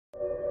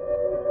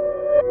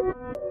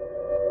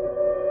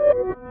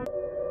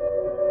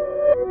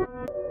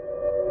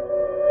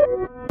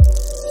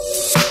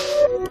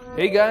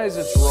Hey guys,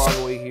 it's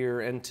Rogowy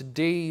here, and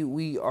today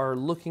we are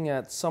looking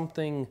at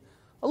something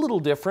a little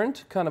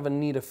different, kind of a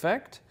neat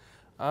effect.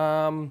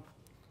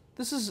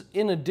 This is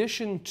in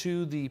addition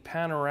to the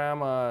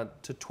panorama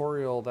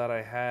tutorial that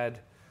I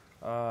had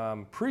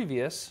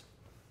previous.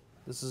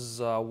 This is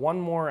one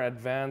more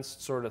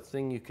advanced sort of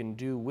thing you can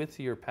do with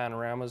your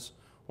panoramas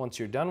once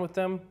you're done with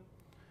them.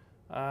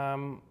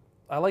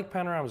 I like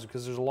panoramas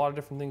because there's a lot of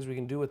different things we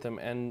can do with them,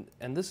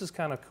 and this is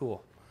kind of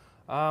cool.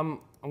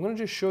 I'm going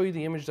to just show you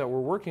the image that we're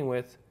working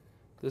with.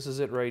 This is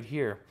it right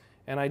here.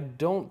 And I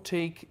don't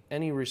take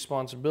any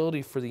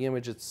responsibility for the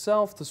image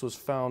itself. This was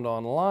found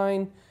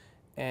online,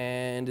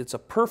 and it's a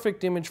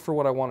perfect image for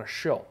what I want to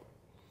show.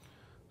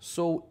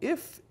 So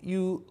if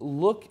you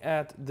look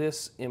at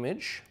this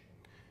image,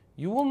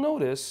 you will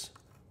notice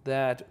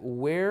that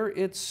where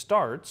it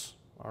starts,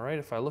 all right,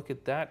 if I look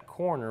at that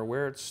corner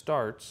where it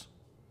starts,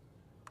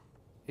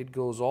 it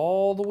goes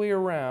all the way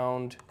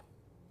around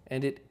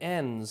and it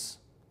ends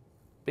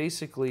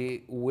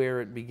basically where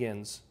it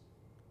begins.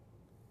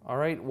 All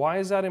right, why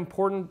is that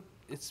important?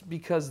 It's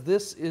because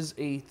this is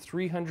a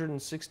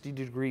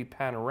 360-degree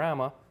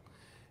panorama,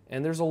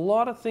 and there's a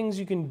lot of things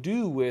you can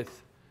do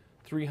with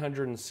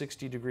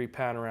 360-degree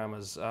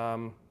panoramas.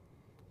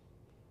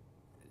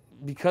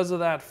 Because of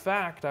that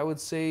fact, I would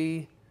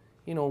say,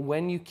 you know,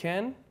 when you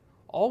can,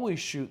 always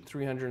shoot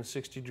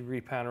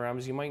 360-degree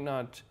panoramas. You might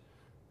not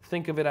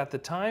think of it at the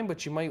time,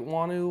 but you might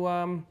want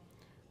to,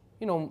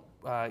 you know,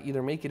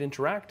 either make it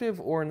interactive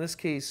or in this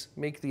case,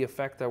 make the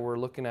effect that we're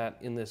looking at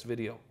in this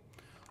video.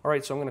 All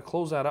right, so I'm going to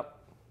close that up.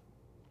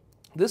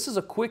 This is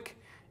a quick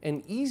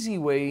and easy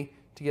way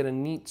to get a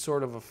neat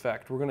sort of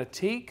effect. We're going to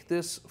take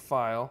this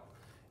file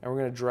and we're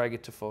going to drag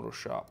it to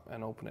Photoshop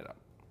and open it up.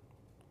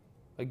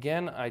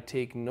 Again, I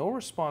take no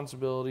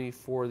responsibility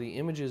for the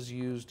images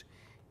used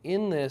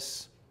in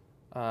this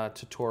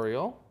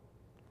tutorial.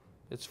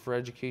 It's for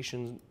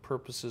education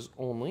purposes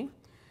only.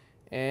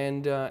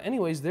 And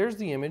anyways, there's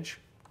the image.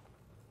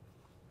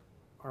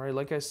 All right,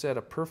 like I said,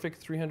 a perfect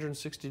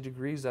 360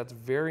 degrees. That's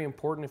very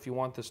important if you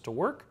want this to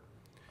work.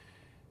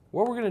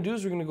 What we're going to do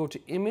is we're going to go to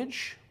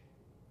Image,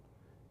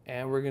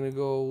 and we're going to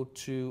go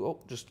to, oh,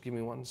 just give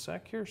me one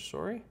sec here,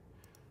 sorry.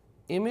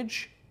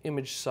 Image,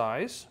 Image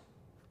Size.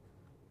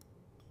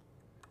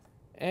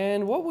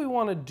 And what we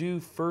want to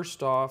do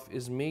first off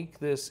is make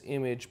this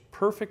image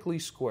perfectly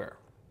square.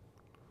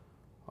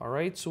 All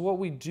right, so what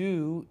we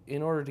do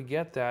in order to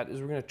get that is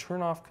we're going to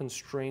turn off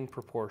constrained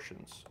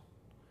proportions.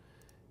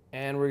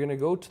 And we're going to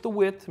go to the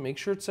width, make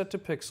sure it's set to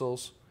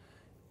pixels.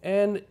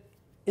 And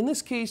in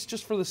this case,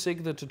 just for the sake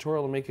of the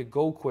tutorial to make it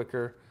go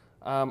quicker,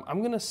 I'm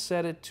going to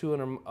set it to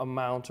an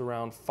amount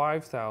around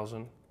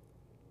 5,000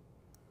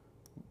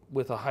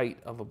 with a height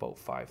of about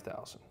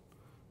 5,000.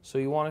 So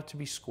you want it to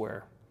be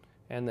square,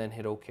 and then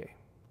hit OK.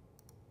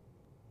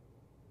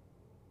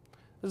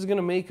 This is going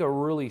to make a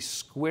really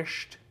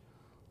squished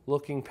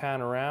looking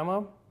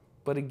panorama,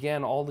 but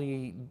again, all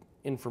the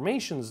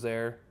information's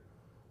there.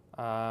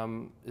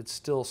 It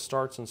still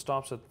starts and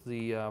stops at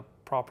the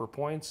proper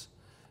points,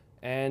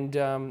 and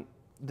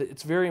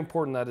it's very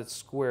important that it's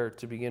square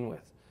to begin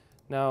with.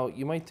 Now,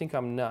 you might think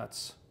I'm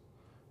nuts,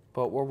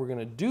 but what we're going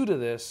to do to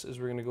this is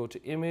we're going to go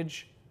to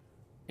Image,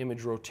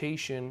 Image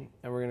Rotation,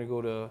 and we're going to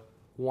go to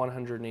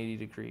 180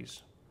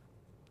 degrees.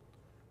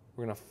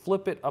 We're going to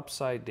flip it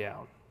upside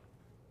down.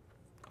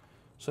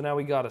 So now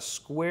we got a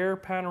square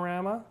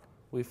panorama.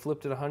 We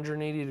flipped it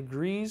 180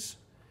 degrees.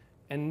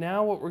 And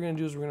now what we're going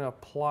to do is we're going to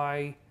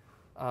apply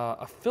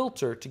a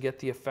filter to get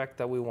the effect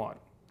that we want.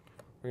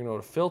 We're going to go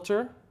to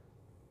Filter,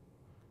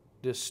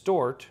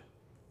 Distort,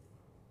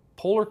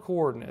 Polar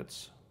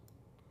Coordinates,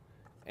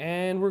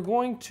 and we're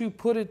going to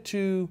put it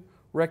to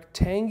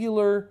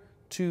rectangular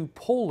to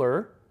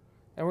polar,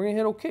 and we're going to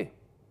hit OK.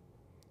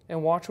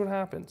 And watch what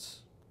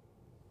happens.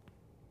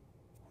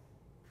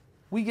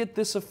 We get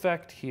this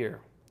effect here.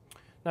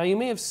 Now you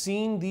may have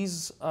seen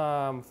these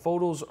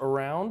photos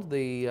around.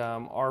 They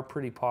are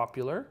pretty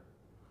popular.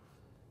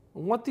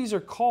 What these are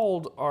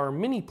called are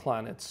mini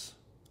planets,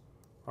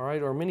 all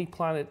right, or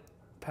Miniplanet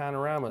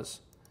Panoramas.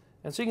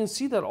 And so you can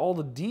see that all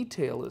the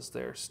detail is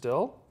there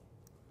still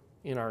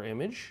in our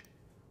image.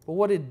 But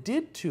what it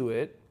did to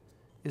it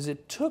is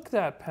it took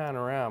that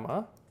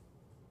panorama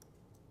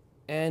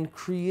and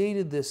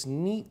created this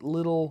neat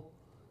little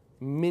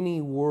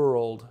mini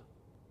world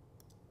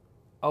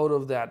out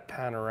of that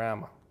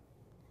panorama.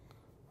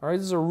 All right,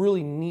 this is a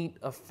really neat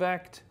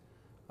effect.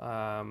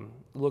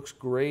 Looks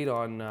great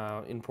on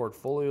in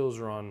portfolios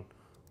or on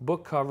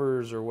book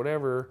covers or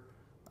whatever.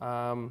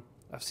 I've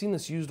seen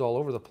this used all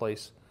over the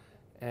place,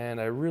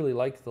 and I really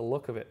like the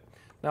look of it.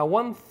 Now,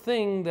 one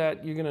thing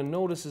that you're going to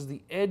notice is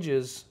the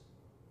edges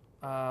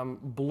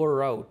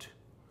blur out.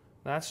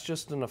 That's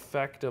just an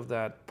effect of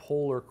that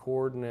polar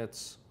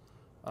coordinates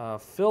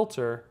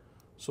filter.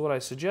 So what I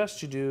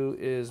suggest you do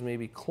is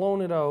maybe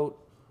clone it out,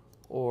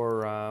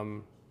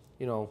 or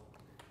you know,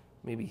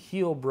 maybe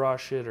heel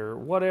brush it or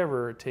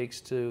whatever it takes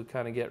to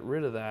kind of get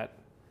rid of that,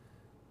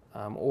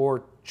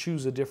 or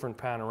choose a different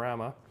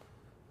panorama.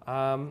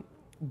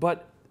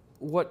 But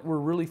what we're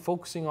really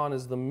focusing on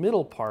is the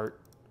middle part,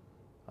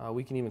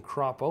 we can even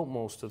crop out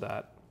most of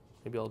that.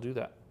 Maybe I'll do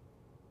that.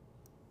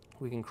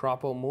 We can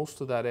crop out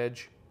most of that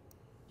edge.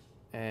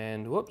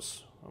 And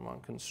whoops, I'm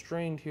on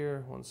constrained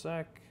here. One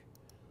sec.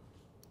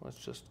 Let's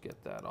just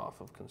get that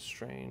off of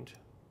constrained.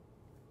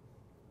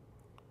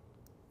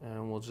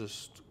 And we'll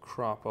just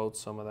crop out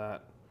some of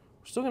that.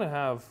 We're still going to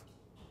have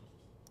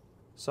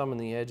some in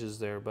the edges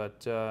there,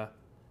 but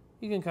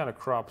you can kind of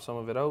crop some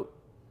of it out.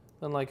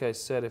 Then like I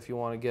said, if you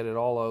want to get it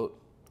all out,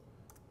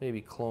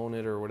 maybe clone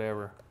it or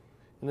whatever.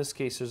 In this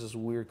case, there's this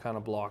weird kind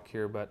of block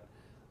here, but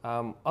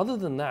other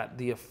than that,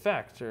 the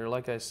effect, or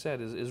like I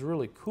said, is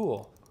really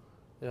cool.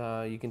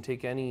 You can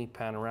take any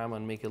panorama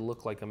and make it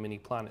look like a mini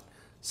planet.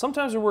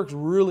 Sometimes it works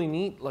really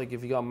neat, like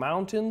if you got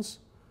mountains,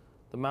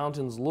 the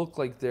mountains look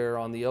like they're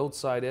on the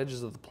outside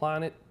edges of the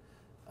planet.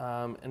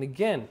 And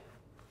again,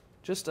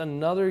 just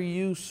another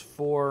use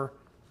for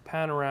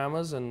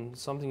panoramas and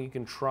something you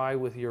can try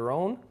with your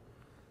own.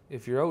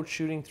 If you're out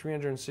shooting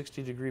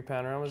 360-degree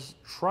panoramas,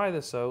 try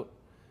this out.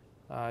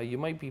 You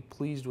might be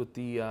pleased with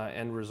the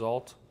end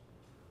result.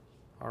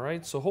 All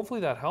right, so hopefully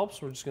that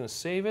helps. We're just going to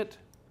save it.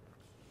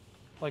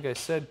 Like I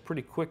said,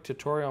 pretty quick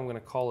tutorial. I'm going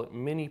to call it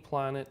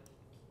Miniplanet.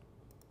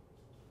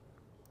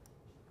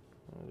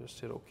 I'll just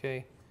hit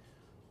OK.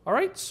 All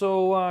right,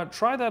 so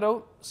try that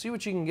out. See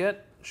what you can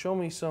get. Show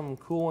me some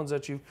cool ones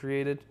that you've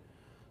created.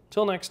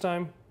 Till next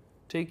time,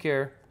 take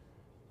care.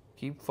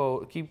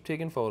 Keep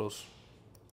taking photos.